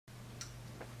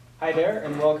Hi there,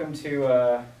 and welcome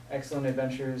to Excellent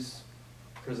Adventures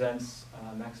presents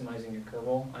Maximizing Your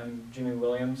Kerbal. I'm Jimmy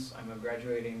Williams. I'm a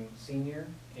graduating senior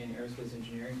in aerospace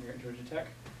engineering here at Georgia Tech.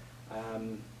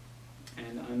 And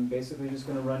I'm basically just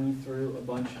going to run you through a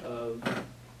bunch of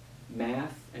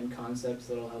math and concepts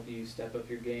that will help you step up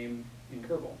your game in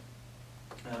Kerbal.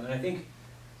 And I think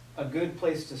a good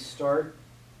place to start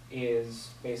is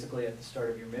basically at the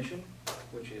start of your mission,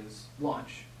 which is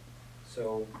launch.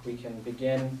 So we can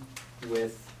begin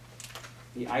with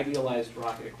the idealized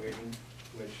rocket equation,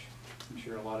 which I'm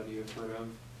sure a lot of you have heard of.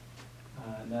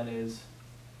 And that is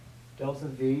delta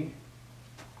V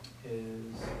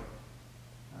is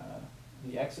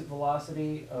the exit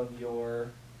velocity of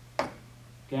your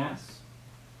gas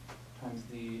times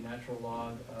the natural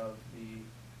log of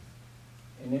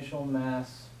the initial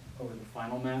mass over the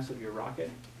final mass of your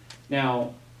rocket.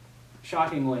 Now,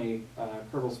 shockingly,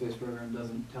 Kerbal Space Program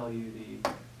doesn't tell you the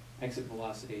exit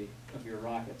velocity of your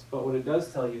rockets, but what it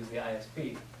does tell you is the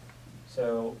ISP.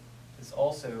 So this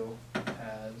also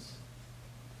has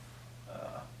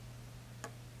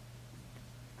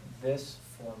this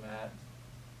format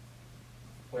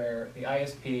where the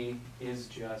ISP is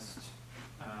just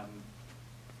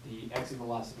the exit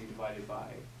velocity divided by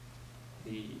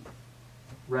the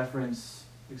reference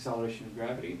acceleration of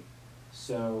gravity.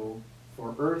 So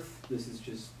for Earth, this is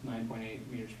just 9.8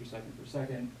 meters per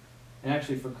second. And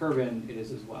actually for Kerbin, it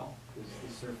is as well, because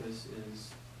the surface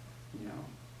is,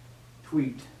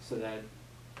 tweaked so that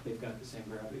they've got the same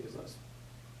gravity as us.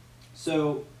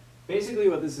 So basically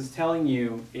what this is telling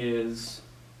you is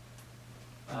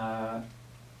the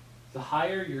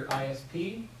higher your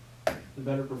ISP, the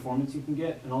better performance you can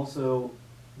get, and also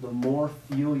the more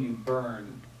fuel you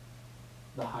burn,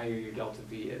 the higher your delta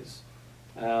V is.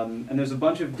 And there's a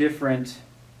bunch of different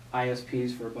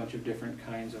ISPs for a bunch of different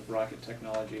kinds of rocket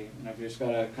technology. And I've just got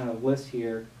a kind of list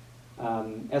here.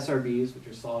 SRBs, which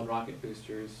are solid rocket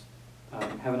boosters,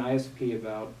 have an ISP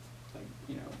about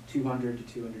 200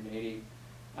 to 280,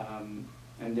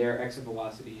 and their exit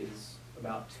velocity is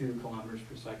about 2 kilometers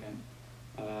per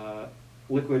second.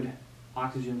 Liquid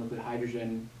oxygen, liquid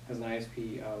hydrogen has an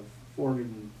ISP of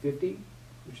 450,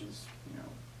 which is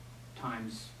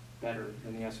times better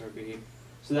than the SRB.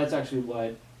 So that's actually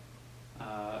what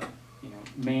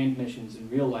manned missions in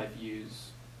real life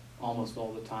use almost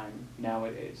all the time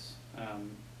nowadays.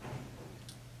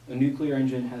 A nuclear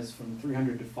engine has from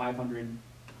 300 to 500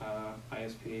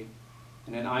 ISP,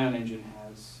 and an ion engine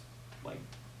has like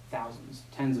thousands,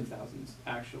 tens of thousands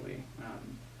actually.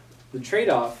 The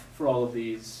trade-off for all of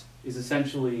these is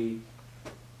essentially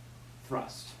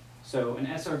thrust. So an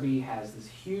SRB has this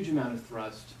huge amount of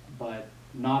thrust, but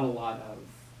not a lot of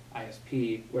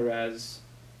ISP, whereas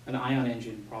an ion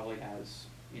engine probably has,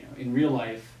 in real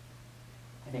life,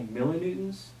 I think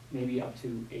millinewtons, maybe up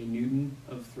to a newton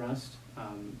of thrust.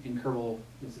 In Kerbal,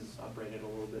 this is uprated a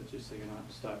little bit just so you're not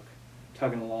stuck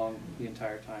tugging along the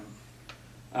entire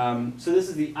time. So this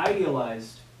is the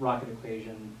idealized rocket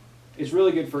equation. It's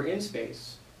really good for in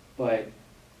space, but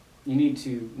you need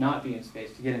to not be in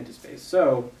space to get into space.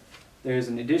 So there's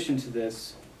an addition to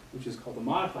this, which is called the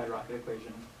modified rocket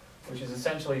equation, which is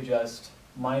essentially just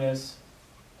minus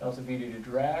delta V due to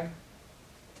drag,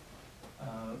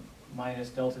 minus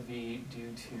delta V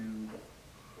due to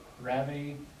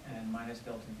gravity, and minus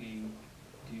delta V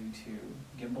due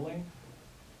to gimbaling.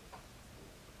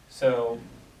 So,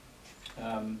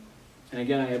 and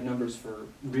again, I have numbers for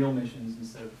real missions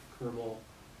instead of Kerbal.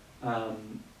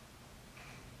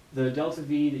 The delta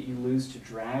V that you lose to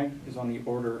drag is on the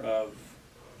order of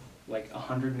like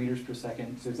 100 meters per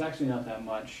second, so it's actually not that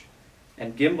much.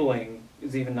 And gimbaling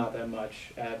is even not that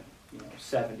much at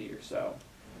 70 or so.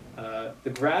 The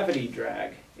gravity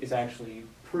drag is actually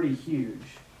pretty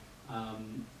huge.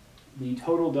 The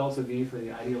total delta V for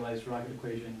the idealized rocket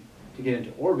equation to get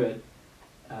into orbit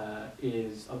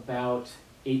is about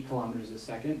 8 kilometers a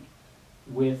second.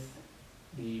 With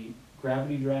the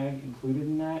gravity drag included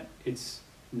in that, it's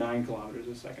 9 kilometers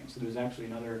a second. So there's actually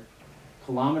another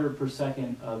kilometer per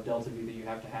second of delta V that you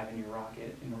have to have in your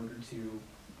rocket in order to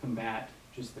combat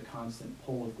just the constant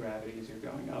pull of gravity as you're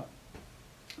going up.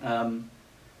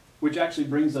 Which actually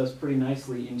brings us pretty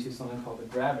nicely into something called the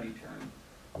gravity turn,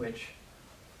 which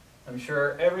I'm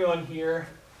sure everyone here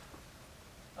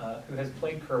who has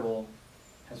played Kerbal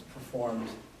has performed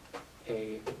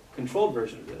a controlled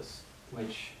version of this,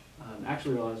 which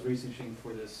actually while I was researching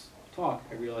for this talk,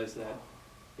 I realized that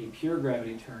a pure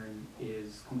gravity turn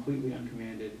is completely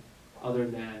uncommanded other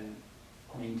than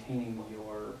maintaining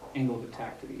your angle of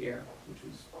attack to the air, which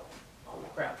is holy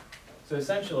crap. So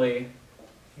essentially,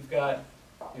 you've got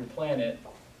your planet,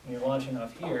 and you're launching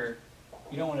off here,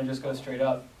 you don't want to just go straight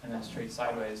up and then straight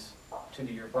sideways to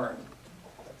do your burn.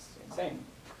 That's insane.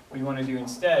 What you want to do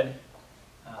instead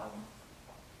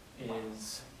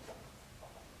is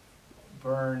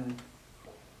burn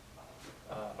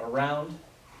around.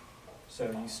 So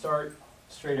you start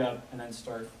straight up and then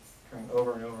start going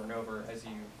over and over and over as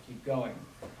you keep going.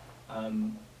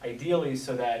 Ideally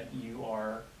so that you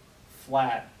are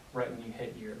flat right when you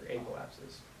hit your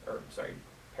apoapsis, or sorry,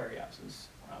 periapsis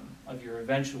of your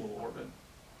eventual orbit.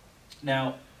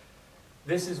 Now,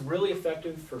 this is really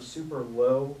effective for super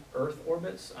low Earth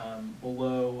orbits,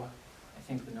 below, I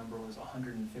think the number was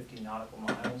 150 nautical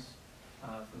miles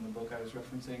from the book I was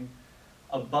referencing.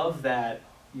 Above that,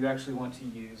 you actually want to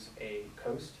use a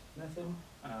coast method.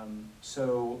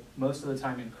 So most of the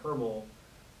time in Kerbal,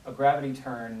 a gravity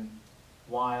turn,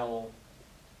 while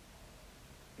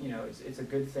it's a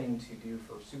good thing to do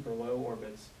for super low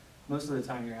orbits, most of the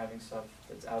time you're having stuff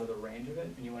that's out of the range of it,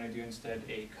 and you want to do instead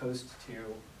a coast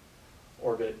to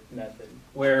orbit method,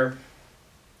 where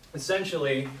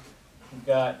essentially you've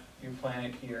got your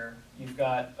planet here, you've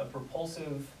got a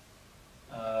propulsive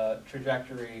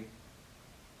trajectory,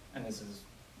 and this is,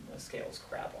 the scale's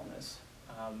crap on this.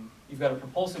 You've got a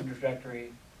propulsive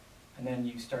trajectory, and then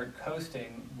you start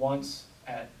coasting. Once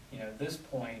at this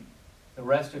point, the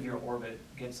rest of your orbit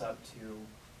gets up to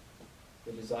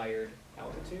the desired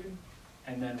altitude,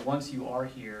 and then once you are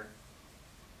here,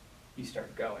 you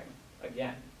start going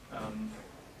again.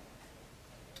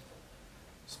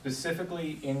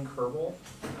 Specifically in Kerbal,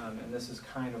 and this is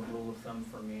kind of rule of thumb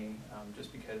for me,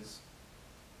 just because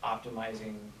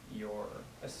optimizing your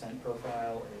ascent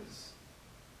profile is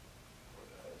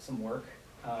some work.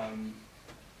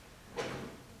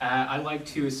 I like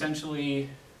to essentially,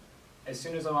 as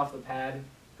soon as I'm off the pad,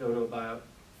 go to about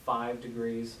 5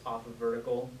 degrees off of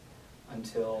vertical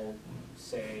until,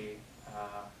 say,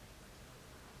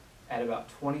 at about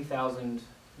 20,000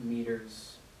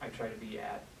 meters, I try to be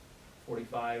at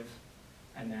 45,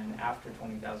 and then after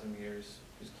 20,000 meters,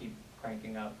 just keep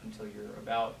cranking up until you're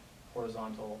about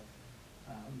horizontal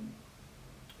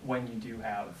when you do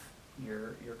have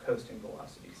your coasting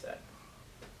velocity set.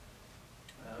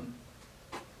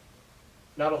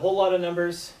 Not a whole lot of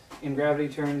numbers in gravity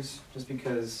turns, just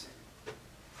because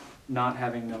not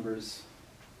having numbers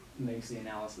makes the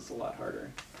analysis a lot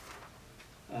harder.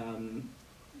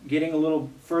 Getting a little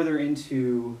further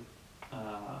into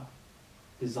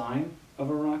design of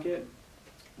a rocket,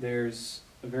 there's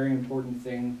a very important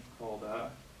thing called,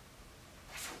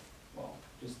 well,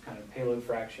 just kind of payload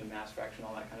fraction, mass fraction,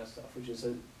 all that kind of stuff, which is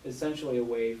essentially a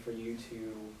way for you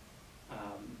to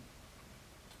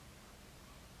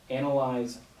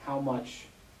analyze how much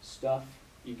stuff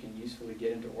you can usefully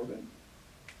get into orbit.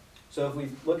 So if we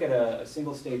look at a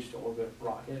single stage to orbit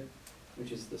rocket,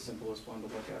 which is the simplest one to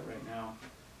look at right now,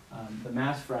 the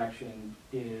mass fraction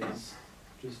is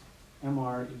just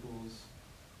mr equals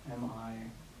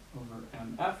mi over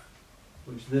mf,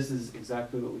 which this is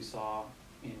exactly what we saw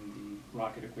in the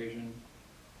rocket equation,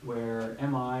 where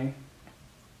mi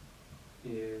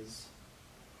is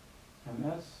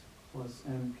ms plus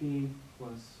mp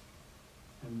plus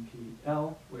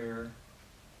mpl, where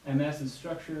ms is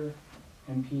structure,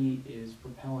 mp is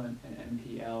propellant, and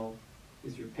mpl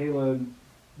is your payload.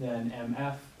 Then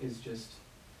mf is just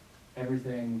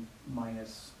everything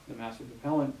minus the mass of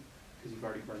propellant, because you've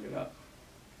already burned it up.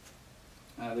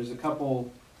 There's a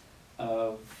couple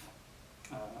of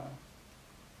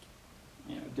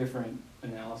different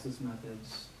analysis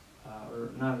methods,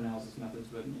 or not analysis methods,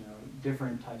 but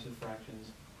different types of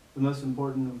fractions. The most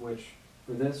important of which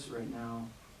for this right now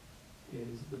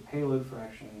is the payload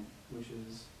fraction, which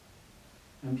is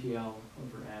MPL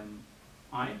over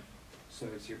MI. So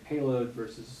it's your payload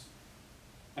versus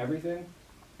everything.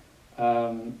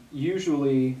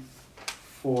 Usually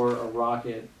for a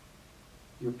rocket,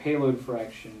 your payload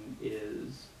fraction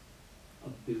is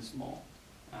abysmal.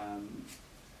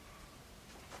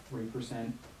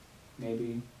 3%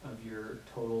 maybe of your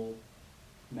total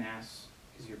mass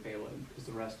is your payload, because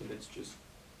the rest of it's just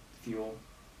fuel.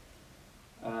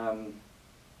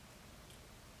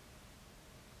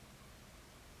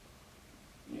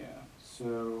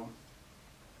 So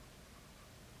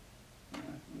I'm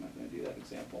not going to do that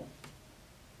example.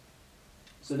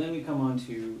 So then we come on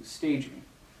to staging,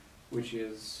 which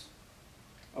is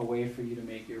a way for you to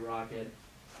make your rocket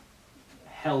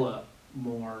hella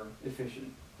more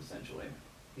efficient, essentially,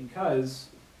 because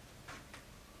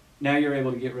now you're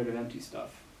able to get rid of empty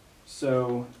stuff.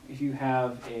 So if you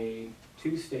have a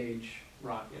 2-stage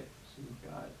rocket, so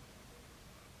you've got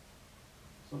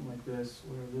something like this,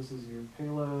 where this is your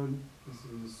payload, this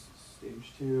is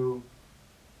stage 2,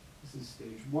 this is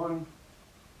stage 1.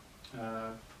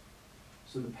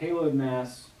 So the payload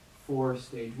mass for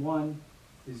stage 1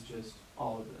 is just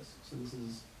all of this. So this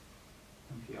is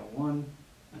MPL1,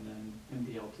 and then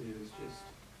MPL2 is just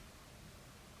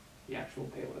the actual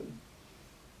payload.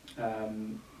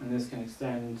 And this can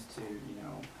extend to,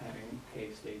 having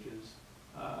K stages.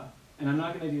 And I'm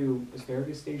not going to do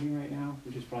asparagus staging right now,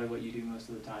 which is probably what you do most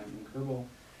of the time in Kerbal,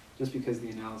 just because the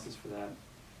analysis for that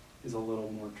is a little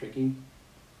more tricky.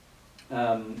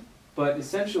 But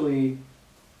essentially,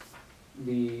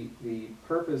 the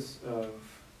purpose of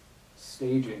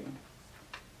staging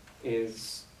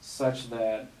is such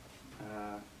that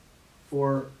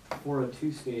for a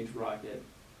two-stage rocket,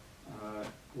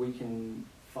 we can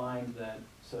find that,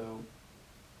 so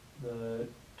the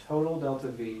total delta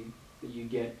V that you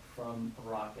get from a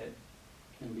rocket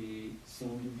can be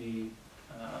seen to be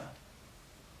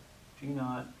G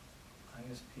naught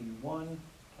ISP1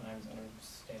 times, and I'm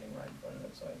standing right in front of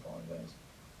it, so I apologize.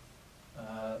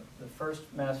 The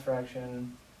first mass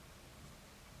fraction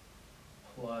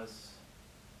plus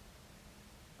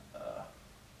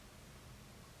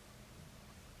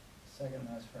second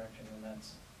mass fraction, and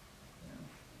that's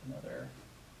another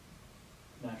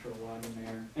natural log in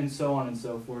there, and so on and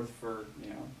so forth for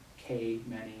K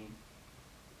many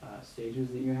stages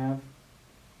that you have,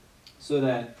 so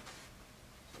that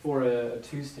for a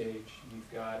two-stage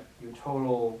you've got your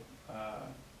total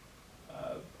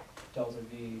delta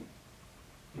V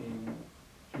being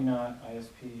G naught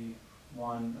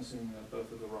ISP1, assuming that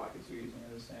both of the rockets you're using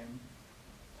are the same,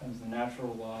 times the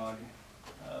natural log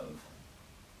of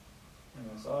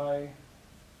MSI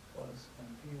plus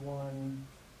MP1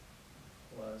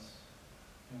 plus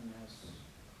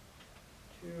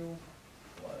MS2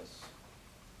 plus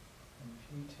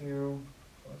MP2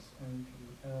 plus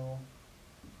MPL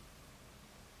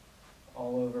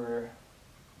all over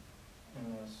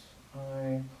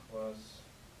MSI plus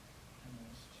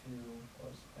MS2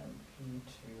 plus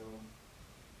MP2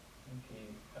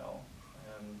 MPL,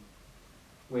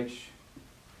 which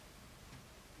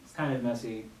is kind of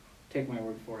messy. Take my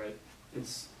word for it.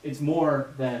 It's more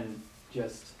than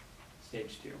just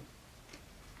stage 2.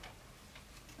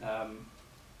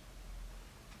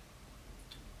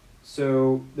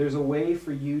 So there's a way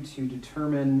for you to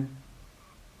determine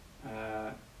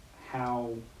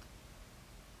how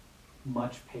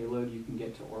much payload you can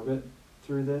get to orbit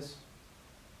through this.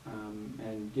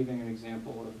 And giving an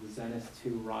example of the Zenith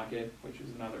 2 rocket, which is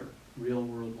another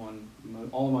real-world one.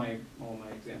 All my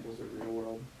examples are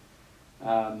real-world.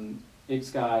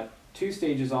 It's got 2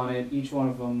 stages on it. Each one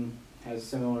of them has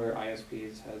similar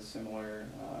ISPs, has similar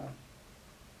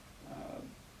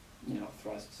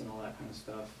thrusts and all that kind of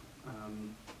stuff.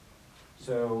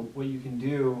 So what you can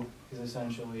do is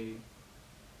essentially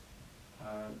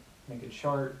make a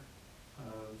chart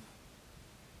of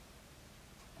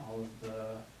all of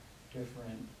the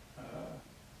different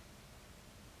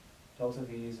delta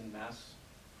V's and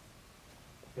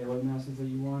payload masses that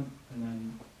you want, and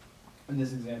then in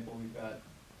this example we've got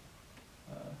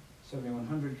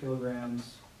 7,100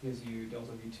 kilograms gives you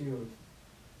delta V2 of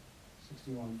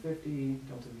 6,150,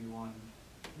 delta V1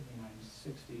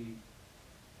 5,960,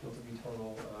 delta V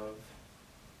total of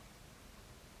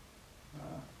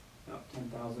about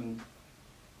 10,000.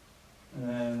 And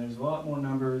then there's a lot more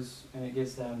numbers, and it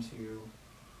gets down to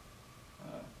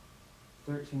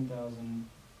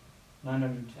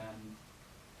 13,910,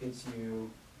 gets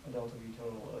you a delta V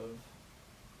total of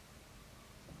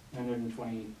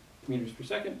 920 meters per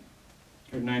second,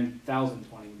 or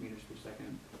 9,020 meters per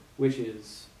second, which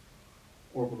is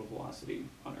orbital velocity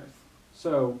on Earth.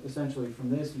 So essentially from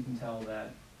this you can tell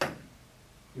that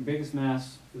your biggest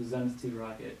mass for the Zenith 2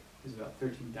 rocket is about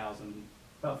 14,000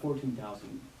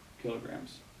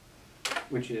 kilograms,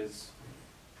 which is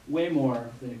way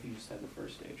more than if you just had the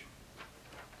first stage.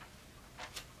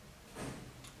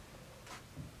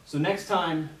 So next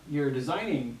time you're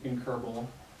designing in Kerbal,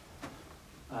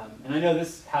 and I know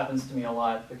this happens to me a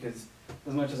lot because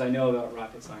as much as I know about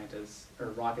rocket science,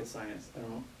 I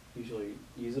don't usually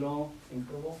use it all in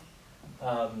Kerbal.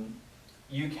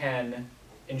 You can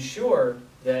ensure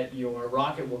that your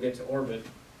rocket will get to orbit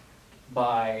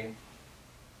by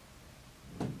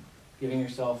giving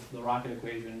yourself the rocket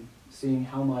equation, seeing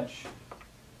how much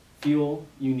fuel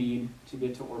you need to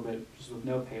get to orbit just with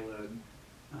no payload,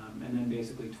 and then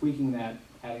basically tweaking that,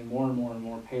 adding more and more and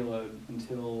more payload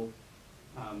until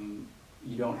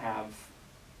you don't have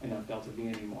enough delta V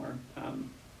anymore.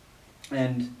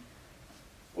 And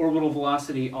orbital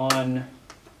velocity on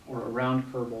or around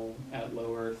Kerbal at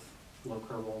low Earth, low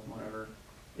Kerbal, whatever,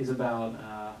 is about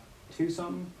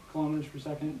 2-something kilometers per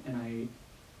second, and I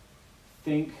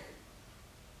think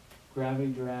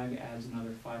Gravity drag adds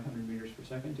another 500 meters per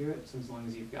second to it, so as long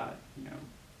as you've got,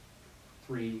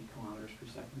 3 kilometers per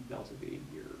second delta V,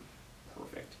 you're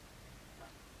perfect.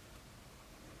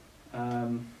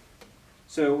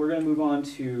 So we're going to move on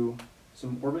to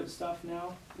some orbit stuff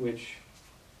now, which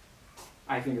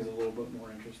I think is a little bit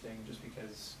more interesting just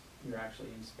because you're actually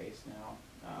in space now.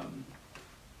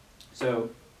 So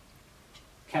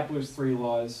Kepler's 3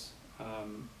 laws.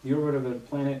 The orbit of a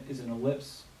planet is an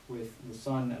ellipse with the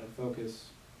sun at a focus.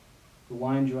 The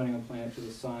line joining a planet to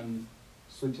the sun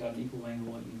sweeps out an equal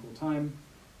angle at an equal time,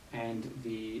 and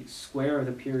the square of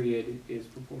the period is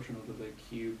proportional to the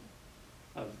cube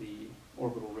of the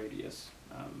orbital radius.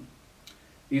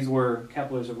 These were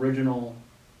Kepler's original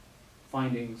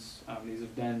findings. These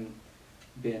have then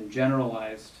been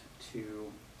generalized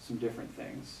to some different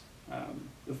things.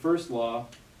 The first law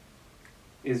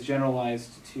is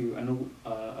generalized to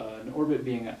an orbit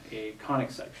being a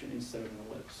conic section instead of an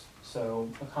ellipse. So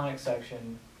a conic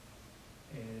section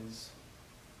is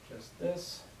just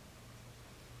this,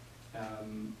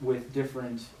 with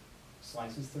different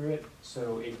slices through it.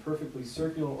 So a perfectly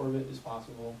circular orbit is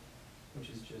possible, which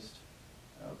is just,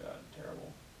 oh god,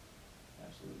 terrible.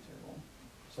 Absolutely terrible.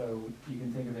 So you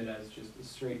can think of it as just a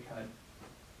straight cut.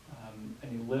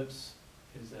 An ellipse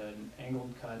is an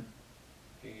angled cut.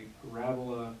 A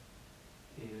parabola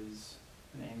is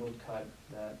an angled cut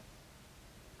that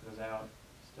goes out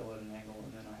still at an angle,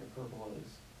 and then a hyperbola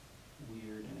is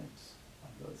weird and it's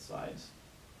on both sides.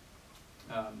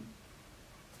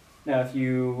 Now if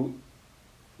you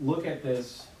look at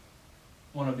this,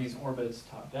 one of these orbits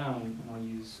top down, and I'll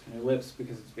use an ellipse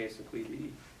because it's basically the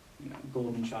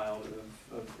golden child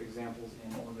of examples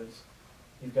in orbits.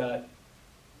 You've got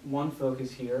one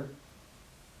focus here,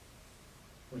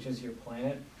 which is your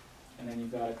planet, and then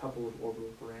you've got a couple of orbital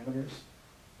parameters.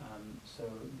 So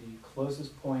the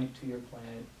closest point to your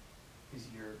planet is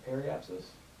your periapsis,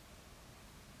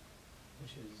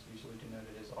 which is usually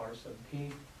denoted as r sub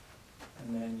p,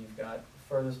 and then you've got the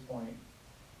furthest point,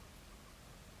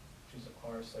 which is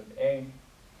r sub a,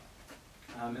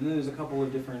 and then there's a couple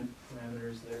of different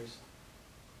parameters. There's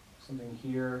something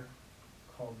here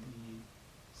called the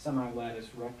semi-lattice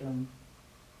rectum,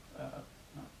 not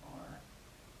r,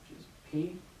 which is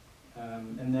p,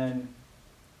 and then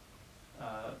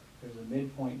there's a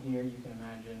midpoint here you can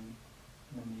imagine,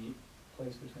 and then the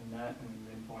place between that and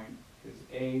the midpoint is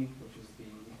a, which is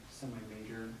the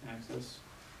semi-major axis.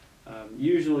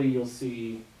 Usually you'll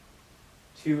see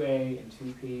 2a and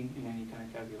 2p in any kind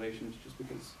of calculations, just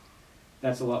because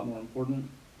that's a lot more important.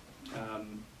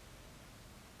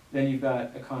 Then you've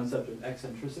got a concept of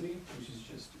eccentricity, which is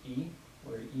just e,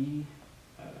 where e,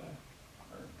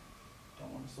 or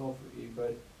don't want to solve for e,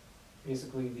 but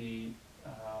basically the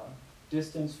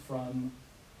distance from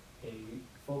a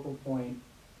focal point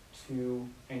to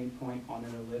any point on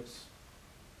an ellipse,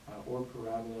 or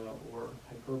parabola, or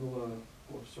hyperbola,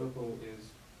 or circle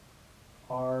is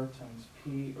r times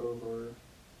p over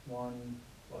 1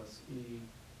 plus e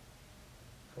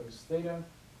cos theta,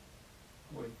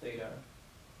 where theta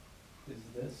is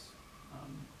this.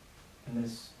 And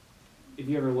this, if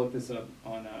you ever look this up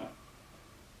on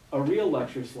a real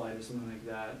lecture slide or something like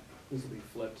that, this will be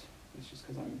flipped. It's just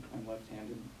because I'm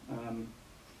left-handed.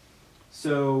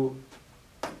 So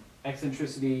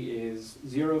eccentricity is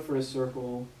 0 for a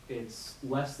circle, it's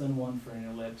less than 1 for an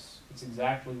ellipse, it's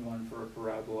exactly 1 for a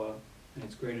parabola, and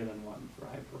it's greater than 1 for a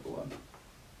hyperbola.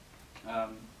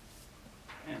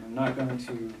 And I'm not going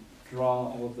to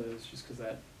draw all of those just because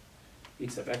that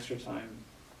eats up extra time.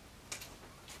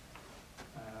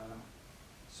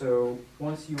 So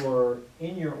once you are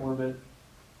in your orbit,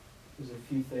 there's a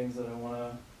few things that I want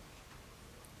to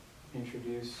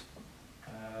introduce,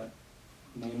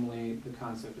 namely the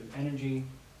concept of energy.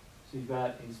 So you've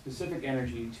got a specific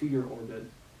energy to your orbit,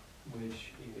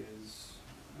 which is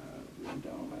written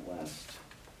down on my last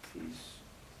piece.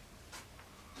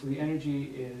 So the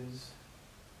energy is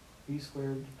v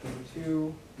squared over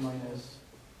 2 minus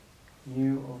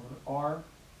mu over r.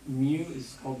 Mu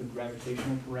is called the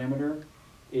gravitational parameter.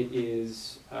 It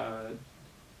is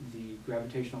the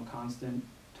gravitational constant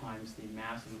times the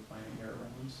mass of the planet you're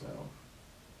around. So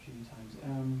g times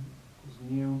m equals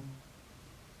mu.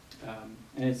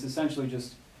 And it's essentially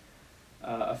just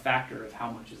a factor of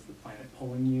how much is the planet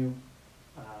pulling you.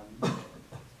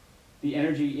 The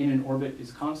energy in an orbit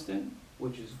is constant,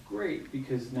 which is great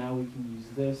because now we can use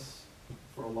this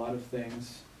for a lot of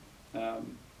things.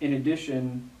 In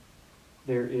addition,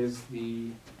 there is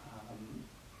the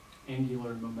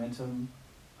angular momentum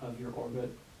of your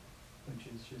orbit, which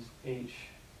is just h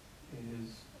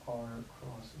is r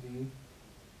cross v,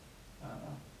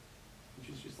 which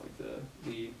is just like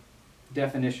the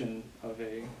definition of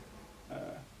a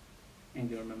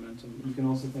angular momentum. You can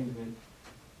also think of it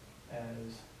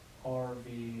as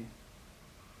RV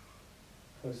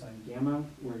cosine gamma,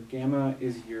 where gamma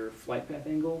is your flight path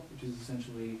angle, which is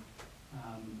essentially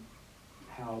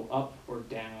how up or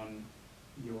down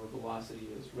your velocity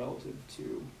is relative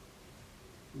to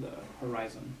the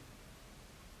horizon.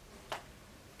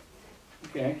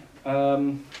 Okay.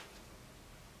 Wow.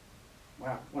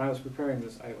 When I was preparing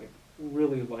this, I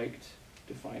really liked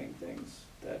defining things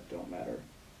that don't matter.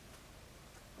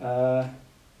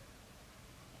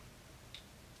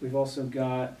 We've also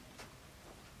got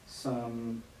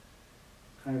some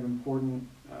kind of important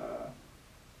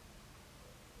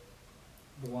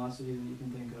velocity that you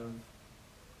can think of.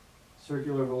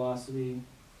 Circular velocity,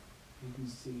 you can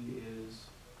see, is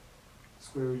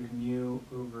square root of mu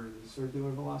over the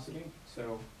circular velocity.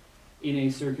 So in a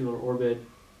circular orbit,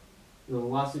 the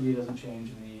velocity doesn't change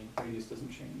and the radius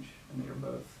doesn't change, and they are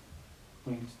both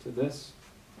linked to this.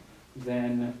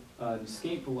 Then the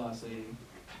escape velocity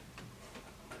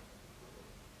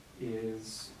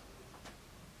is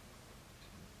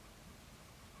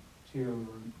 2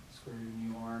 over square root of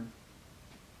mu r.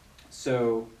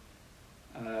 So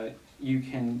you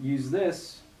can use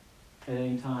this at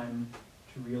any time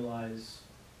to realize,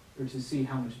 or to see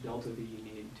how much delta V you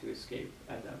need to escape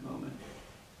at that moment.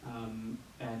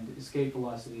 And escape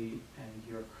velocity and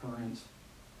your current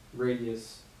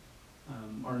radius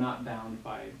are not bound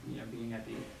by being at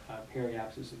the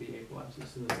periapsis or the apoapsis.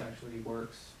 So this actually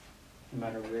works no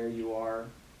matter where you are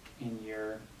in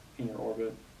your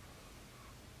orbit.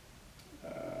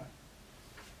 Okay.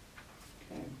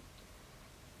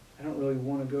 I don't really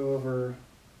want to go over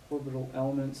orbital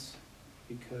elements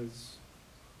because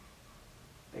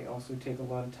they also take a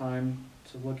lot of time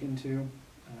to look into.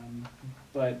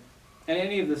 And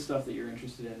any of the stuff that you're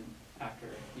interested in after,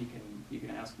 you can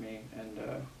ask me, and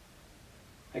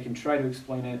I can try to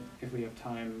explain it if we have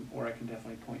time, or I can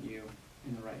definitely point you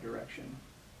in the right direction.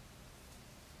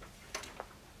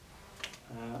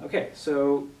 Okay,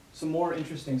 so some more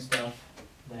interesting stuff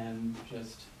than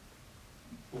just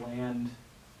bland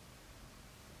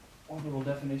orbital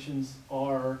definitions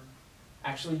are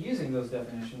actually using those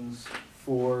definitions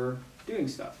for doing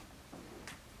stuff.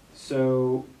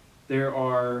 So there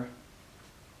are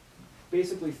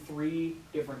basically 3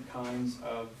 different kinds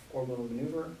of orbital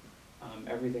maneuver.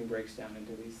 Everything breaks down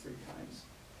into these 3 kinds.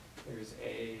 There's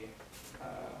a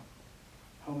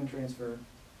Hohmann transfer,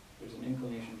 there's an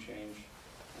inclination change,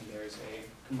 and there's a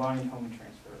combined Hohmann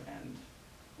transfer and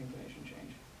inclination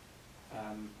change.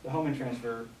 The Hohmann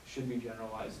transfer should be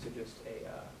generalized to just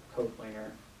a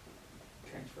coplanar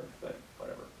transfer, but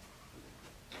whatever.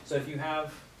 So if you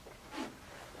have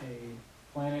a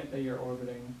planet that you're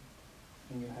orbiting,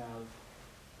 and you have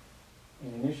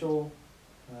an initial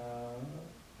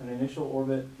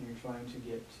orbit, and you're trying to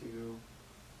get to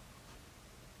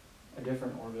a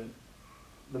different orbit,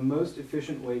 the most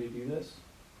efficient way to do this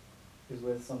is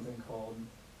with something called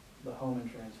the Hohmann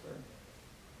transfer,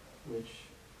 which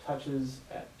touches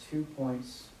at 2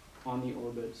 points on the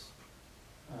orbits.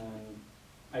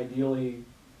 Ideally,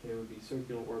 they would be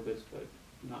circular orbits, but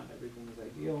not everything is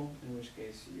ideal, in which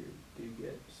case you do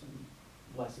get some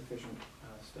less efficient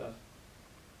stuff.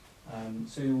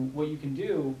 So what you can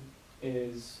do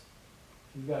is,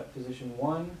 if you've got position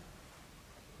 1,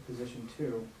 position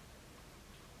 2,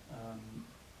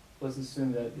 let's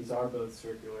assume that these are both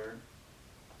circular.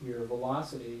 Your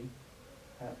velocity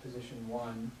at position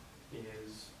 1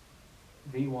 is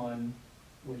v1,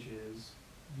 which is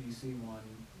vc1,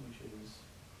 which is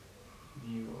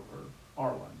mu over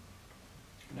r1.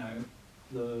 Now,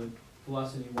 the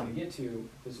velocity you want to get to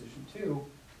position 2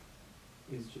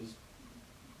 is just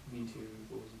v2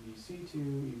 equals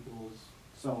vc2 equals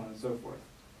so on and so forth.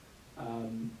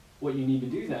 What you need to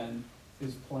do then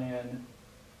is plan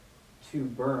 2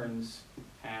 burns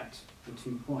at the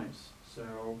 2 points.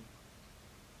 So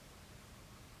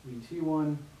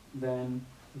v21 then,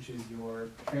 which is your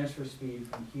transfer speed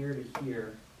from here to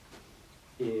here,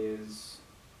 is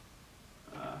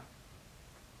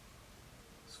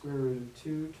square root of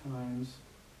 2 times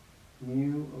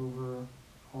mu over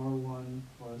r1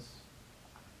 plus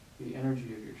the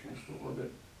energy of your transfer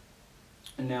orbit.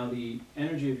 And now the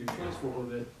energy of your transfer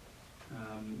orbit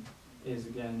is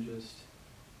again just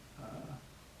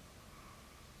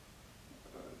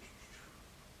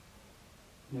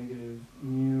negative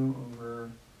mu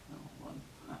over,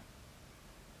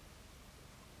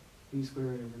 v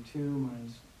squared over 2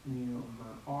 minus mu over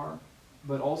r.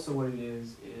 But also what it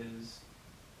is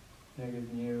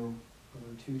negative mu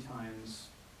over 2 times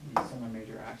the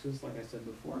semi-major axis, like I said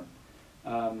before.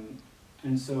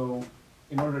 And so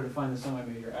in order to find the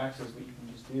semi-major axis, what you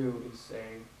can just do is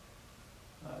say,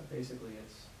 basically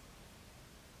it's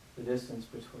the distance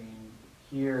between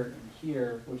here and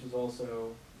here, which is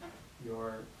also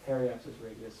your periapsis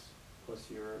radius plus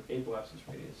your apoapsis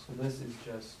radius. So this is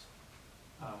just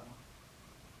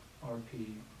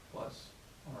RP plus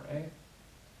RA.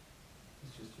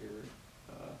 It's just your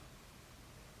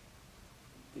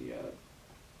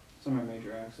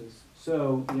semi-major axis.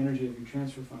 So the energy of your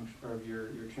transfer function, or of your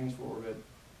transfer orbit,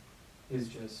 is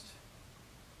just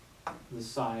the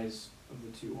size of the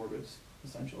two orbits,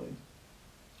 essentially.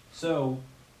 So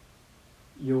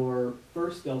your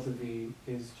first delta V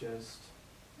is just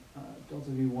delta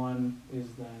V1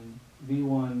 is then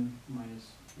V1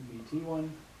 minus VT1,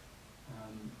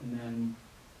 and then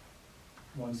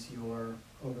once you're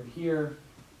over here,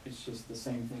 it's just the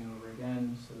same thing over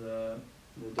again. So the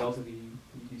delta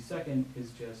VT second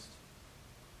is just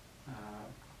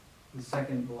the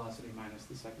second velocity minus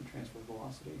the second transfer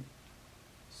velocity.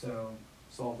 So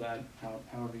solve that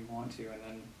however you want to, and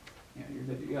then you're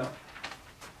good to go.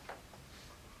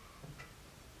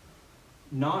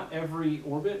 Not every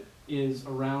orbit is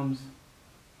around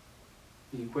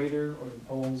the equator or the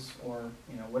poles or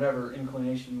whatever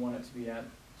inclination you want it to be at.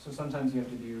 So sometimes you have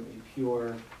to do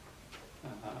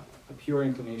a pure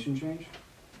inclination change.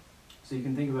 So you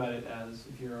can think about it as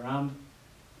if you're around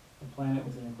a planet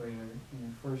with an equator, and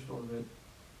your first orbit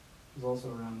is also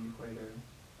around the equator,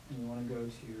 and you want to go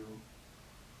to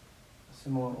a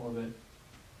similar orbit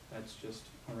that's just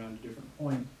around a different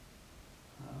point.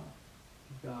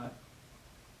 You've got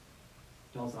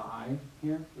delta I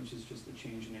here, which is just a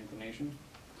change in inclination.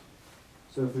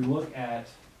 So if we look at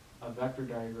a vector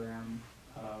diagram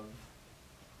of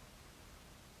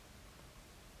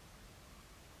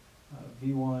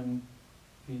V1,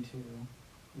 V2,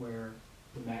 where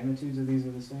the magnitudes of these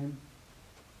are the same,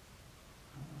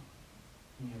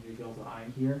 you have your delta I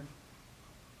here,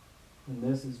 and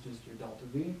this is just your delta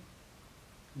V.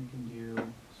 You can do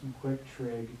some quick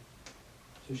trig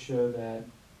to show that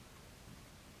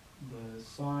the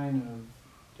sine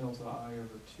of delta I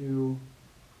over 2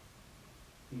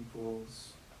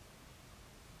 equals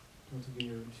delta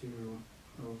V over 2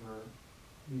 over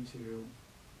V2,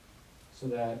 so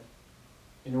that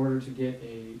in order to get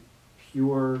a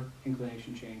pure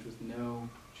inclination change with no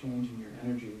change in your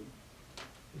energy,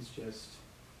 is just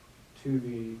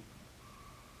 2V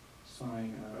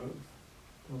sine of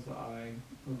delta I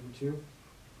over 2.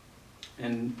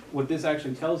 And what this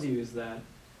actually tells you is that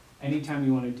anytime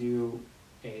you want to do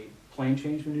a plane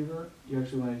change maneuver, you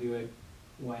actually want to do it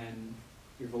when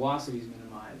your velocity is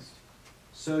minimized.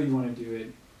 So you want to do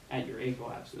it at your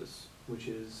apoapsis, which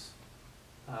is,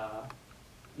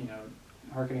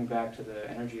 harkening back to the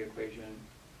energy equation,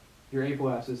 your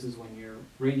apoapsis is when your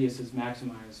radius is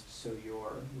maximized, so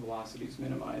your velocity is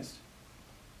minimized.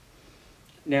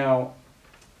 Now,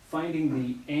 finding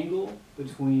the angle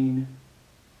between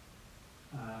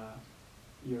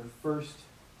your first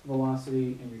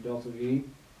velocity and your delta V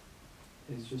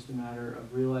is just a matter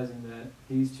of realizing that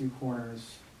these two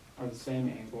corners are the same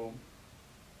angle,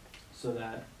 so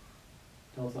that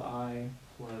delta I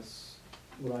plus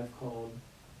what I've called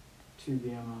 2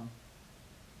 gamma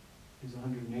is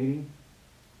 180.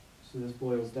 So this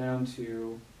boils down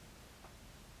to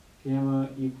gamma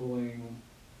equaling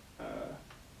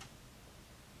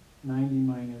 90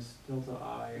 minus delta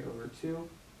I over 2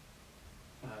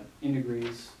 in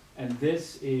degrees. And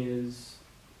this is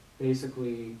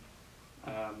basically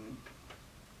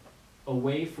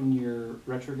away from your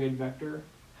retrograde vector,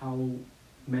 how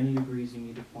many degrees you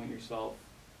need to point yourself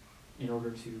in order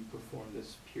to perform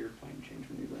this pure plane change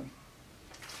maneuver.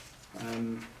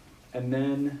 And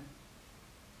then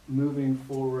moving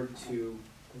forward to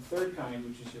the third kind,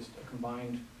 which is just a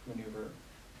combined maneuver.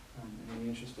 In the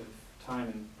interest of time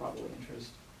and probably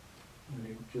interest, I'm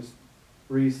going to just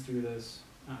breeze through this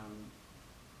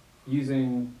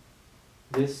using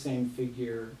this same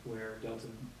figure where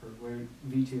where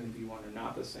V2 and V1 are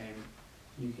not the same.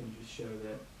 You can just show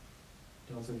that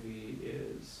delta V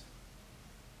is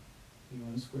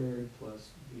V1 squared plus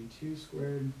V2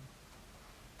 squared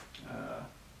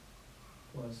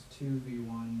plus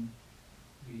 2V1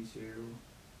 V2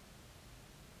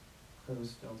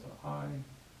 cos delta I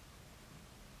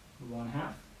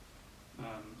 1/2.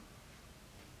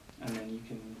 And then you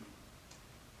can,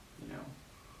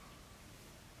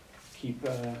 keep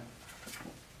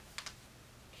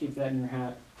that in your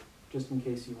hat just in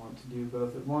case you want to do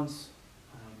both at once,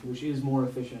 which is more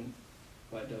efficient,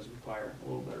 but does require a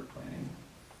little better planning.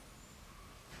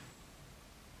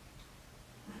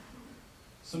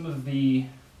 Some of the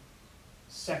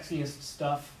sexiest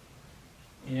stuff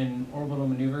in orbital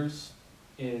maneuvers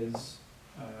is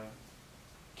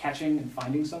catching and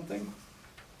finding something,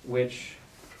 which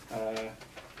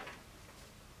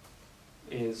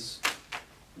is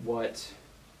what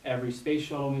every space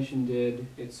shuttle mission did.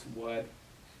 It's what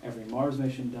every Mars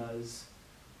mission does.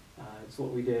 It's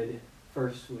what we did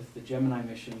first with the Gemini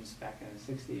missions back in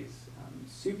the 60s.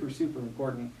 Super, super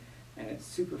important, and it's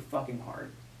super fucking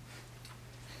hard.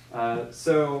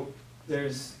 So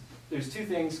there's two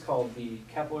things called the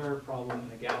Kepler problem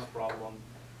and the Gauss problem,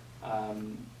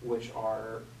 which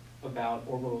are about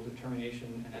orbital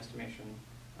determination and estimation.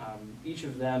 Each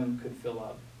of them could fill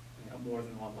up more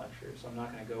than one lecture, so I'm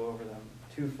not going to go over them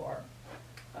too far.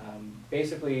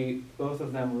 Basically, both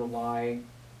of them rely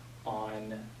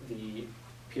on the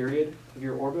period of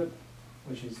your orbit,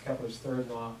 which is Kepler's third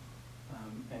law,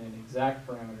 and in exact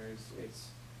parameters, it's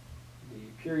the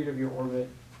period of your orbit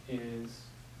is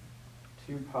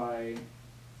 2 pi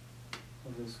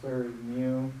over the square root of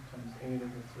mu times 8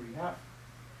 over 3/2.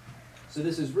 So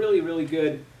this is really, really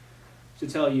good to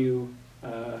tell you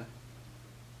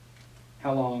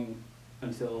how long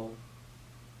until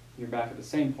you're back at the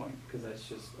same point, because that's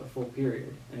just a full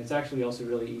period. And it's actually also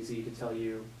really easy to tell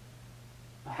you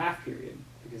a half period,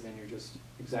 because then you're just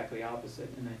exactly opposite.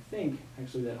 And I think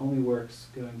actually that only works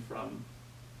going from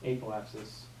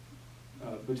apoapsis,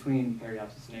 between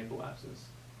periapsis and apoapsis.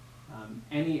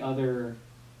 Any other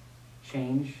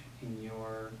change in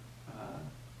your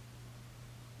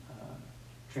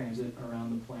transit around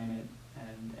the planet,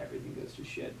 and everything goes to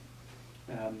shit.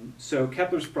 So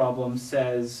Kepler's problem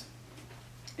says,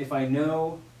 if I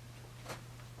know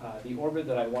the orbit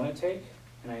that I want to take,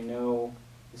 and I know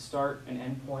the start and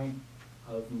end point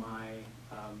of my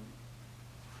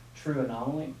true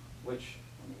anomaly, which,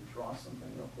 let me draw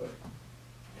something real quick.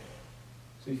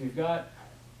 So if you've got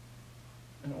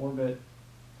an orbit,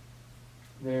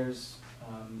 there's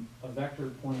a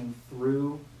vector pointing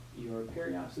through your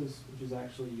periapsis, which is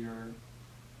actually your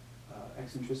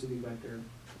eccentricity vector.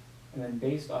 And then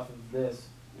based off of this,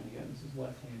 and again, this is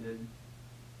left-handed,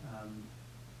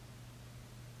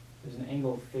 there's an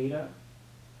angle theta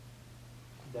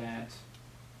that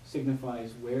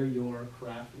signifies where your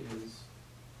craft is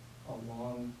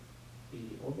along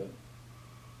the orbit.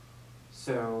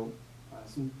 So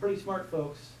some pretty smart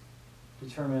folks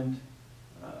determined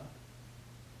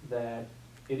that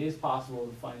it is possible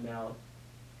to find out,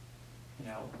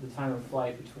 the time of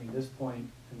flight between this point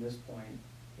and this point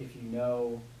if you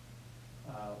know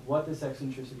what this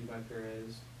eccentricity vector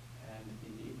is and the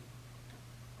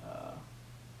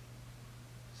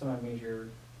semi-major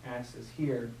axis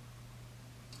here.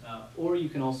 Or you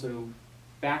can also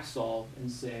back solve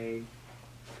and say,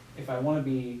 if I want to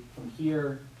be from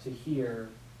here to here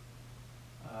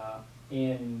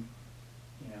in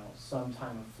some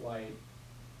time of flight,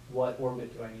 what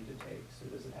orbit do I need to take? So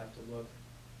does it have to look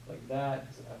like that?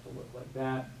 Does it have to look like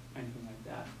that? Anything like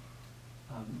that.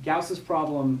 Gauss's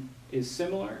problem is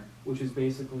similar, which is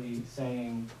basically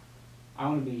saying, I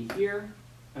want to be here,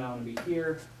 and I want to be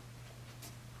here.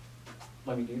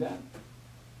 Let me do that.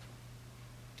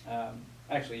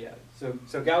 Actually, yeah.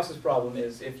 So Gauss's problem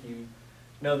is if you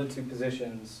know the two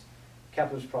positions.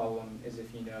 Kepler's problem is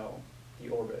if you know the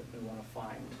orbit and want to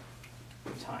find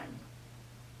the time.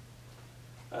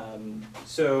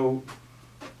 So,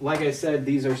 like I said,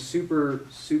 these are super,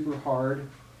 super hard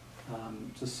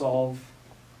to solve.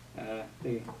 I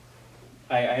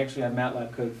actually have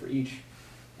MATLAB code for each,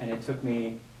 and it took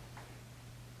me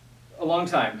a long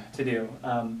time to do.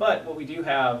 But what we do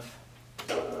have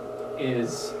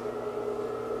is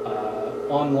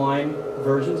online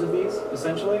versions of these,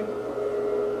 essentially.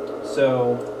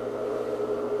 So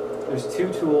there's two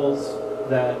tools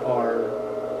that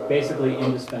are basically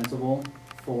indispensable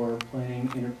for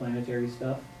planning interplanetary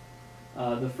stuff.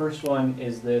 The first one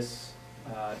is this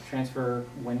transfer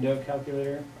window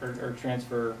calculator, or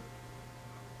transfer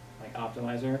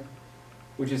optimizer,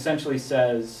 which essentially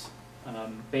says,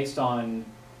 based on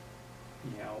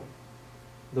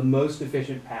the most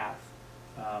efficient path,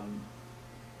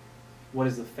 what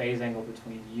is the phase angle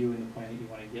between you and the planet you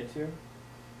want to get to.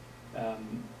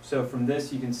 So from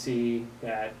this you can see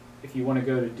that if you want to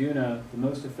go to Duna the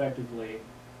most effectively,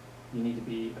 you need to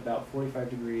be about 45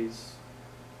 degrees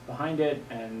behind it,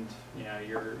 and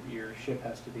your ship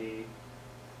has to be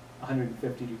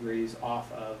 150 degrees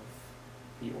off of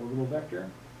the orbital vector.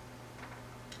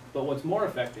 But what's more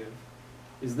effective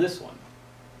is this one,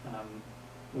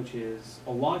 which is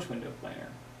a launch window planer.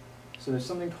 So there's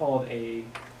something called a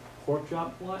pork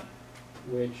chop plot,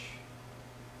 which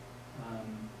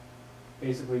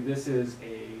basically this is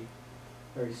a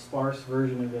very sparse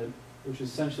version of it, which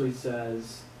essentially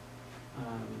says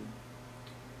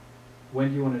when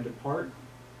do you want to depart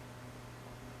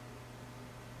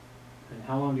and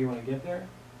how long do you want to get there.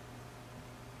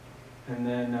 And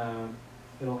then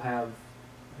it'll have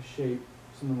a shape,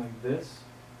 something like this,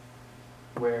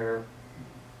 where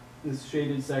this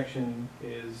shaded section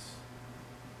is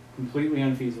completely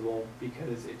unfeasible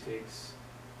because it takes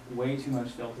way too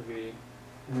much delta V.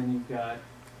 And then you've got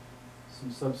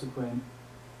some subsequent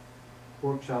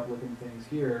pork chop looking things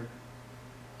here,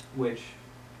 which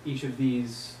each of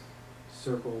these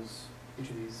circles, each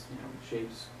of these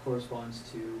shapes corresponds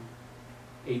to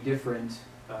a different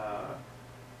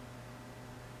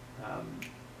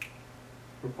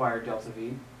required delta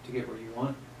V to get where you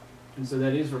want. And so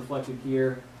that is reflected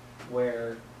here,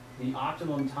 where the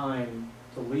optimum time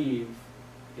to leave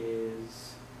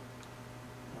is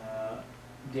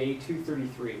day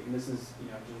 233, and this is just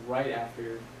right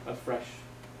after a fresh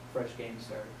game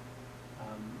start,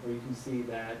 where you can see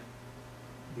that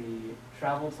the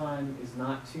travel time is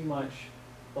not too much,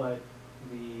 but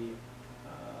the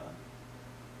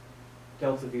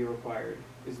delta V required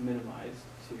is minimized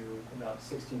to about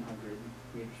 1,600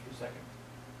 meters per second.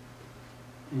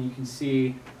 And you can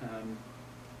see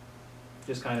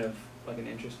just kind of like an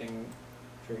interesting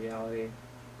triviality.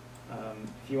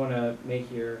 If you want to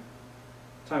make your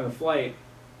time of flight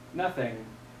nothing,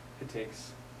 it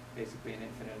takes basically an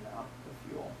infinite amount of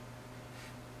fuel.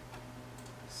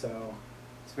 So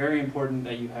it's very important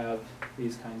that you have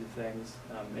these kinds of things.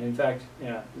 And in fact,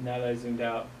 now that I zoomed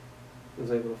out, I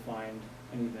was able to find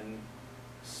an even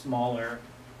smaller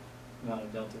amount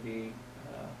of delta V.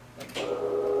 Like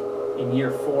in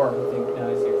year 4, I think now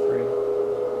it's year 3.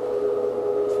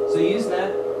 So use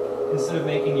that instead of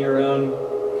making your own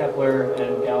Kepler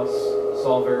and Gauss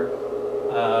solver,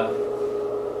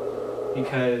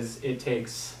 because it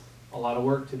takes a lot of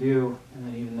work to do, and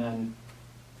then even then,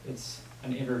 it's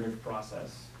an iterative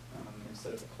process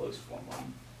instead of a closed form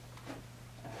one.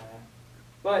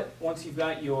 But once you've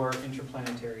got your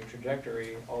interplanetary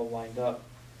trajectory all lined up,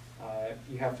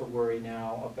 you have to worry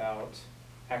now about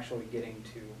actually getting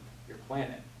to your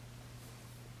planet.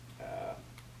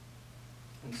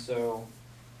 And so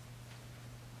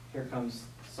here comes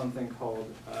something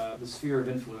called the sphere of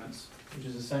influence, which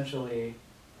is essentially,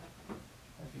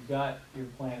 if you've got your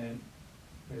planet,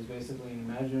 there's basically an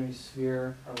imaginary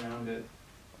sphere around it,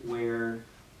 where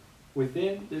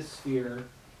within this sphere,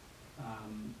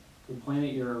 the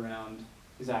planet you're around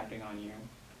is acting on you.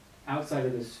 Outside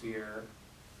of this sphere,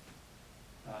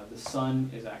 the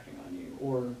sun is acting on you.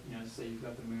 Or, say you've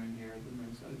got the moon here, the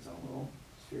moon's got its own little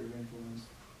sphere of influence.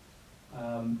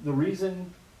 The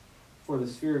reason for the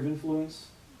sphere of influence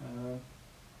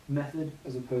method,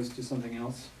 as opposed to something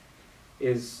else,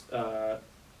 is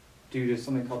due to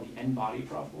something called the n-body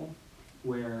problem,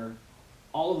 where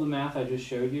all of the math I just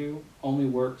showed you only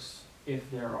works if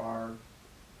there are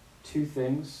two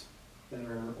things that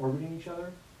are orbiting each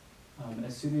other.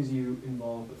 As soon as you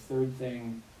involve a third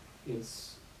thing,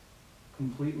 it's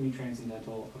completely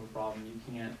transcendental of a problem. You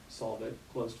can't solve it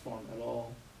closed form at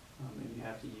all, and you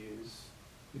have to use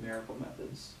numerical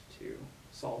methods to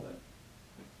solve it,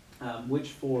 which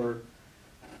for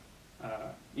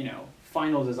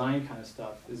final design kind of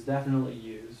stuff is definitely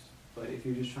used. But if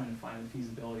you're just trying to find the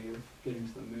feasibility of getting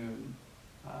to the moon,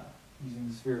 using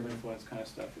the sphere of influence kind of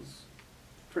stuff is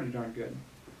pretty darn good.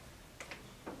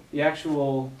 The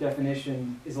actual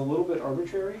definition is a little bit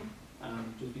arbitrary,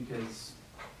 just because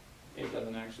it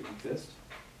doesn't actually exist.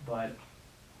 But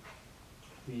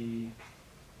the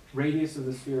radius of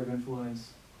the sphere of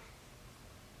influence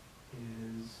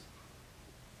is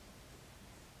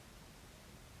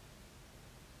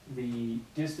the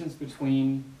distance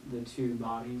between the two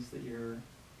bodies that you're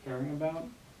caring about.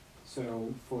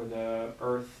 So for the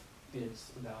Earth,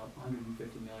 it's about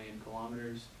 150 million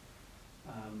kilometers.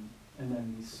 And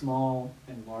then the small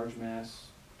and large mass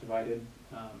divided,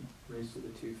 raised to the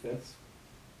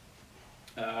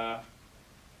 2/5.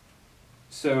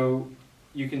 So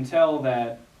you can tell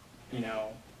that,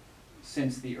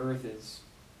 since the Earth is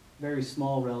very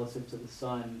small relative to the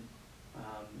sun,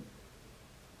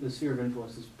 the sphere of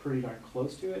influence is pretty darn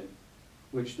close to it,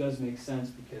 which does make sense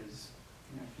because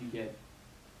if you get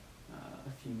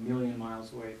a few million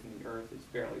miles away from the Earth, it's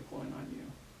barely pulling on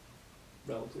you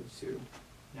relative to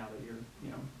now that you're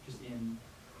just in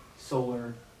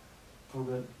solar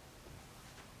orbit.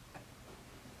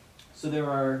 So there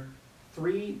are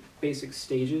 3 basic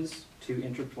stages to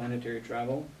interplanetary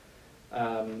travel.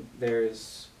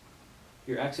 There's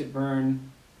your exit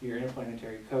burn, your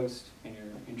interplanetary coast, and your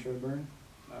intro burn.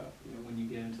 When you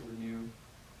get into the new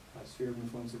sphere of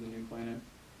influence of the new planet.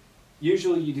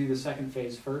 Usually you do the second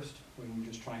phase first, when you're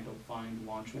just trying to find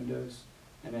launch windows,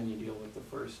 and then you deal with the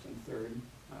first and third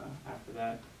after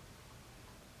that.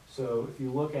 So if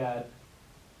you look at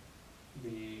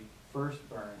first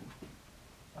burn,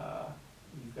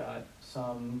 you've got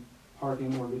some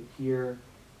parking orbit here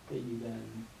that you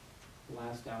then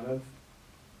blast out of.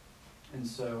 And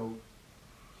so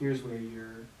here's where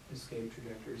your escape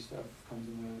trajectory stuff comes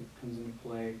into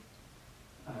play,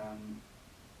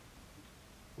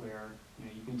 where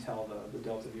you can tell the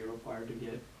delta V required to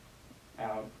get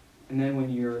out. And then when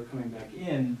you're coming back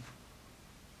in,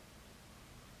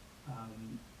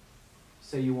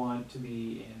 say you want to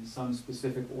be in some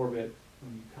specific orbit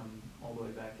when you come all the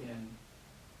way back in.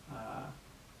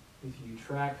 If you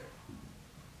track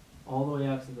all the way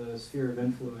out to the sphere of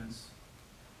influence,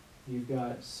 you've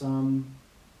got some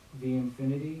V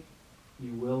infinity.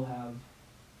 You will have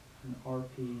an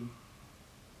RP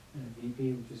and a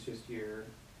VP, which is just your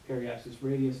periapsis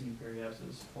radius and your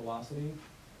periapsis velocity.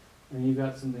 And you've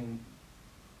got something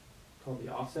called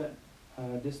the offset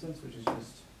distance, which is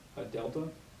just a delta.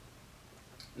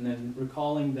 And then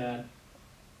recalling that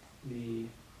the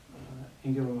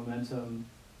angular momentum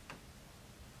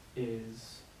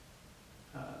is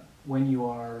when you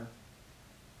are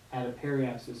at a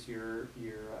periapsis, your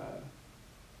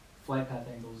flight path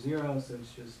angle is 0, so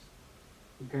it's just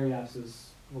the periapsis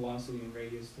velocity and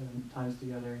radius times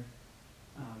together.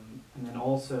 And then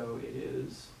also it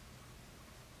is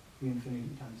V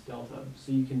infinity times delta.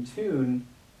 So you can tune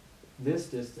this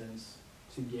distance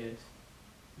to get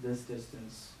this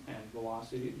distance and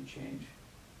velocity to change.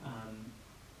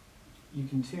 You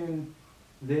can tune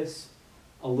this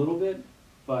a little bit,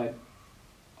 but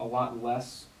a lot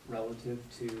less relative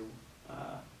to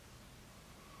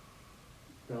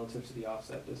the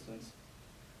offset distance.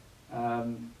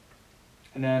 And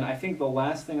then I think the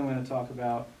last thing I'm going to talk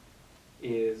about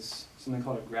is something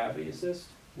called a gravity assist,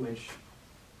 which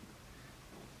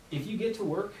if you get to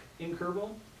work in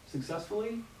Kerbal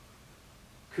successfully,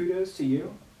 kudos to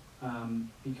you,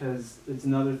 because it's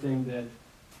another thing that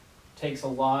takes a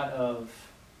lot of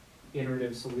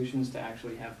iterative solutions to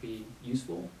actually have be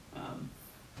useful,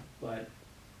 but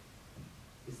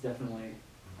it's definitely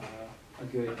a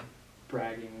good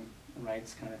bragging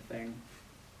rights kind of thing.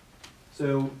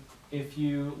 So if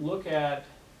you look at,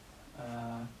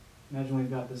 imagine we've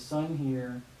got the sun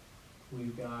here,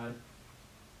 we've got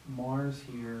Mars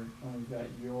here, and we've got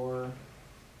your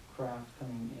craft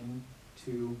coming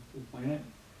into the planet.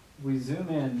 If we zoom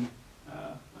in,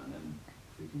 and then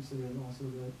if we consider also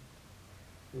that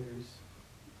there's,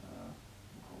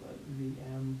 we'll call that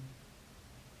Vm.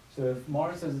 So if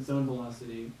Mars has its own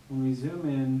velocity, when we zoom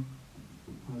in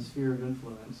on the sphere of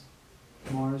influence,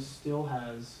 Mars still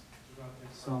has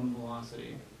some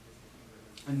velocity.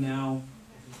 And now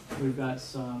we've got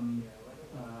some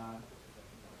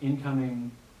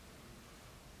incoming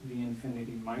V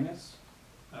infinity minus,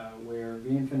 where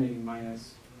V infinity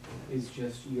minus is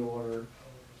just your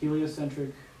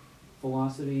heliocentric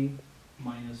velocity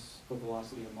minus the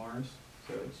velocity of Mars.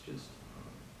 So it's just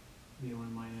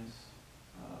V1 minus,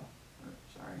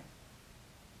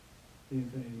 V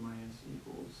infinity minus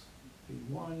equals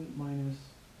V1 minus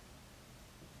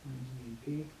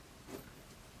VP.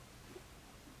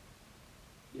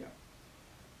 Yeah.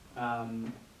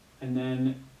 And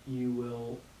then you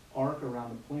will arc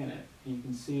around the planet. And you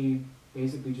can see,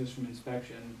 basically just from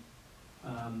inspection,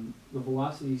 the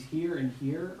velocities here and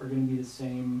here are going to be the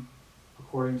same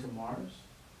according to Mars,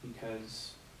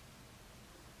 because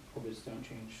orbits don't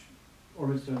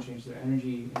change their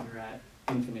energy, and you're at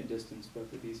infinite distance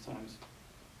both of these times.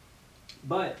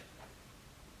 But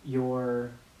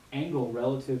your angle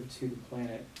relative to the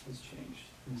planet has changed.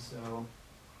 And so,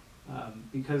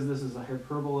 because this is a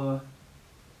hyperbola,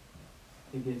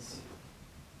 it gets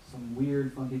some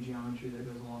weird, funky geometry that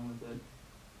goes along with it.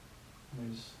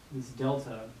 There's this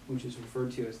delta, which is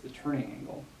referred to as the turning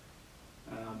angle.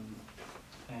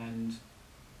 And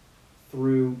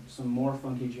through some more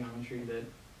funky geometry that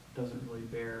doesn't really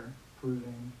bear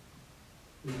proving,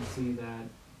 you can see that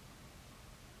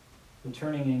the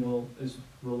turning angle is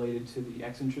related to the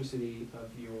eccentricity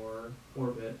of your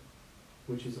orbit,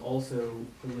 which is also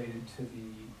related to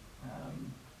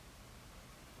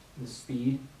the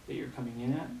speed that you're coming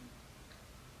in at.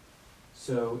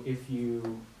 So if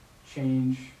you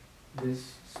change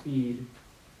this speed,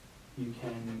 you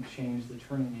can change the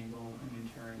turning angle and in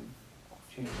turn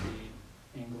change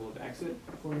the angle of exit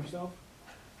for yourself.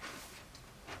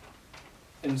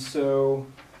 And so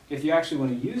if you actually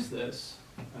want to use this,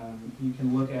 you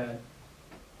can look at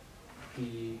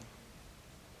the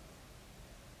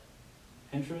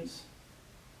entrance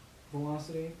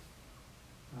velocity,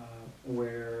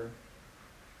 where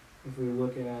if we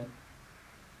look at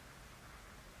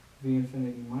V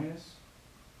infinity minus,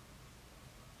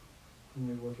 and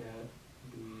we look at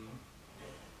the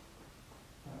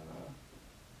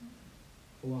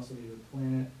velocity of the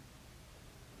planet,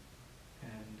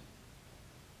 and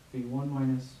v1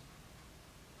 minus.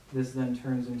 This then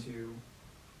turns into,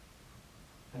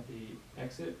 at the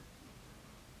exit,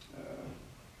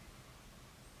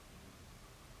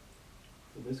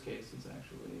 for this case, it's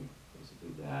actually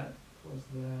basically that plus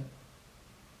that,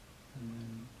 and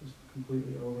then just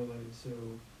completely overlaid. So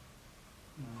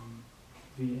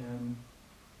Vm,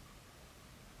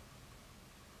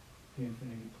 V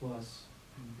infinity plus,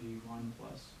 and V1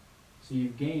 plus. So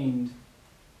you've gained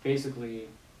basically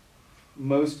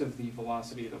most of the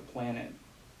velocity of the planet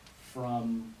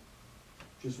from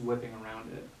just whipping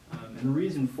around it. And the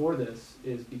reason for this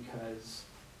is because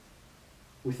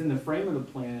within the frame of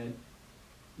the planet,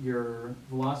 your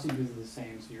velocity is the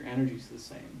same, so your energy is the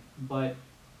same. But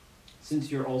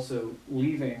since you're also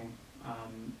leaving,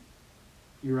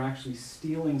 you're actually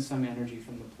stealing some energy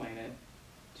from the planet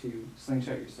to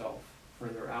slingshot yourself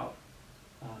further out.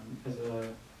 As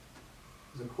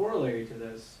a corollary to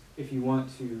this, if you want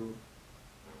to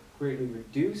greatly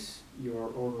reduce your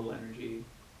orbital energy,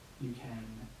 you can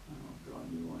draw a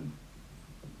new one.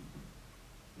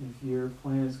 If your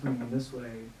planet is coming this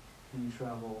way and you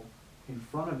travel in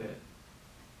front of it,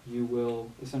 you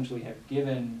will essentially have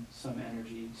given some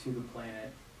energy to the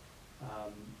planet,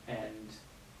 and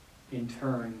in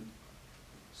turn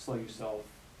slow yourself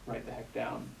right the heck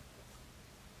down.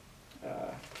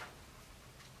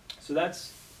 So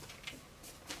that's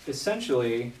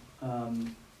essentially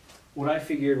what I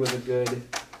figured was a good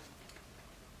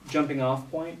jumping off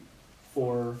point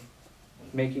for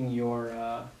making your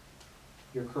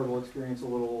Kerbal experience a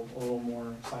little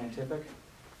more scientific.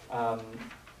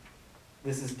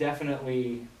 This is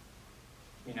definitely,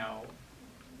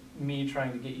 me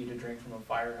trying to get you to drink from a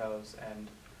fire hose, and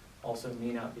also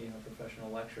me not being a professional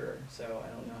lecturer. So I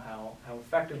don't know how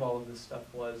effective all of this stuff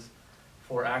was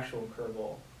for actual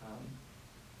Kerbal.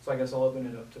 So I guess I'll open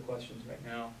it up to questions right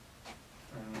now.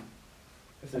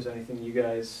 If there's anything you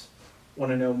guys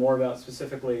want to know more about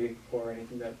specifically, or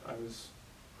anything that I was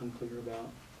unclear about.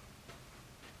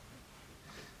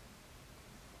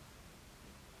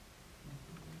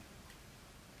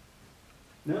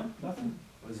 No, nothing.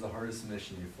 What was the hardest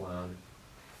mission you've flown?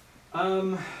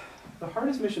 The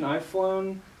hardest mission I've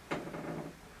flown,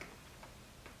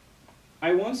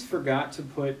 I once forgot to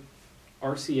put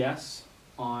RCS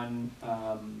on,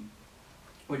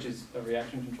 which is a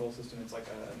reaction control system. It's like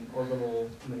an orbital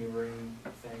maneuvering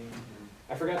thing.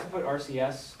 I forgot to put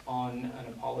RCS on an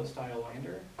Apollo-style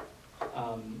lander.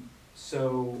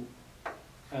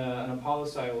 An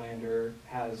Apollo-style lander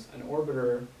has an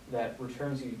orbiter that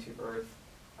returns you to Earth,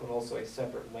 but also a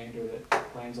separate lander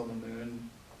that lands on the moon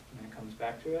and then comes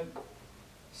back to it.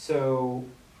 So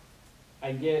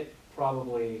I get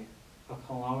probably a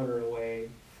kilometer away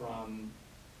from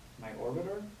my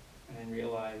orbiter, and then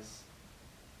realize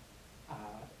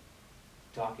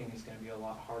docking is going to be a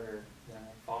lot harder than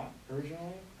I thought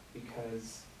originally,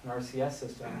 because an RCS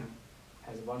system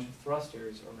has a bunch of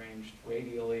thrusters arranged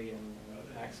radially and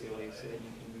axially so that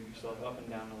you can move yourself up and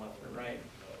down and left and right.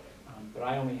 But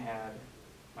I only had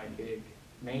my big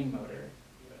main motor,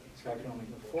 so I could only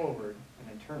go forward and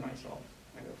then turn myself.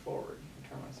 I go forward and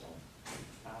turn myself.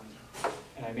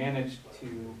 And I managed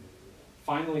to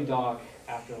finally dock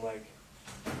after like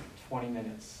 20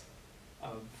 minutes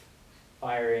of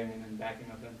firing and then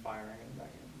backing up and firing and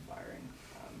backing up and firing.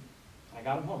 I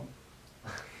got him home.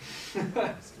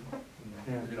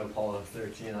 You're gonna Apollo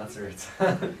 13, that's where it's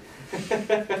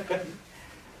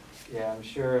Yeah, I'm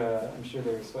sure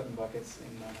they were sweating buckets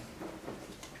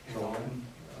in Dalton.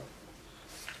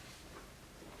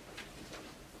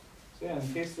 So yeah,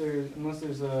 in case unless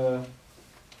there's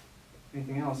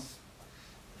anything else,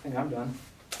 I think I'm done.